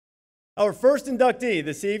Our first inductee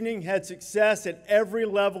this evening had success at every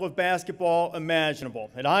level of basketball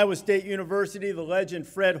imaginable. At Iowa State University, the legend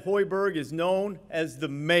Fred Holberg is known as the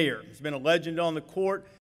mayor. He's been a legend on the court.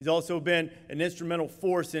 He's also been an instrumental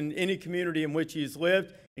force in any community in which he's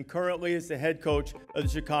lived, and currently is the head coach of the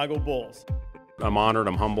Chicago Bulls. I'm honored,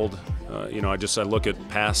 I'm humbled. I look at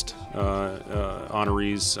past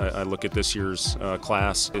honorees, I look at this year's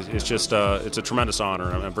class. It's a tremendous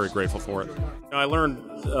honor, and I'm very grateful for it. I learned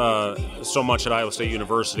so much at Iowa State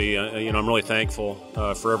University. I'm really thankful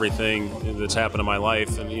for everything that's happened in my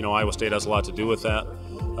life, and Iowa State has a lot to do with that.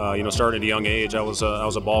 Starting at a young age, I was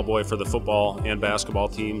a ball boy for the football and basketball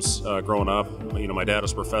teams growing up. My dad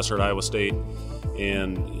was a professor at Iowa State,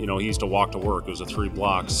 and he used to walk to work. It was a 3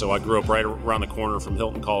 blocks. So I grew up right around the corner from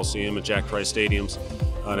Hilton Coliseum and Jack Trice Stadiums,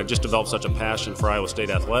 and I just developed such a passion for Iowa State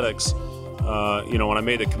athletics. When I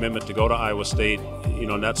made the commitment to go to Iowa State,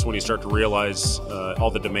 and that's when you start to realize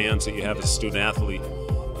all the demands that you have as a student athlete.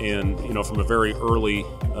 And from a very early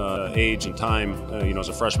age and time, as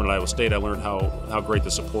a freshman at Iowa State, I learned how great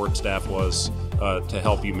the support staff was to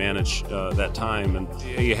help you manage that time. And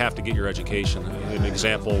you have to get your education. An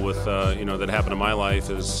example with that happened in my life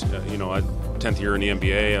is 10th year in the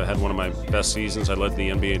NBA. I had one of my best seasons. I led the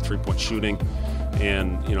NBA in 3-point shooting.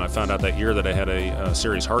 And I found out that year that I had a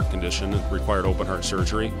serious heart condition that required open heart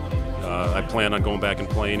surgery. I planned on going back and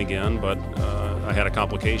playing again, but I had a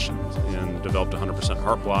complication and developed a 100%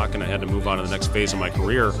 heart block, and I had to move on to the next phase of my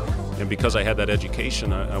career. And because I had that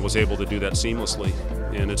education, I was able to do that seamlessly.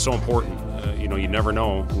 And it's so important. You never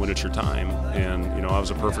know when it's your time. And I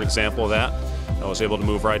was a perfect example of that. I was able to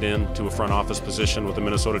move right into a front office position with the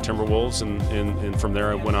Minnesota Timberwolves, and from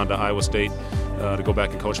there I went on to Iowa State to go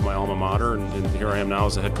back and coach my alma mater, and here I am now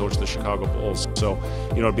as the head coach of the Chicago Bulls. So,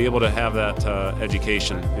 to be able to have that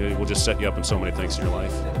education, it will just set you up in so many things in your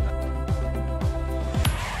life.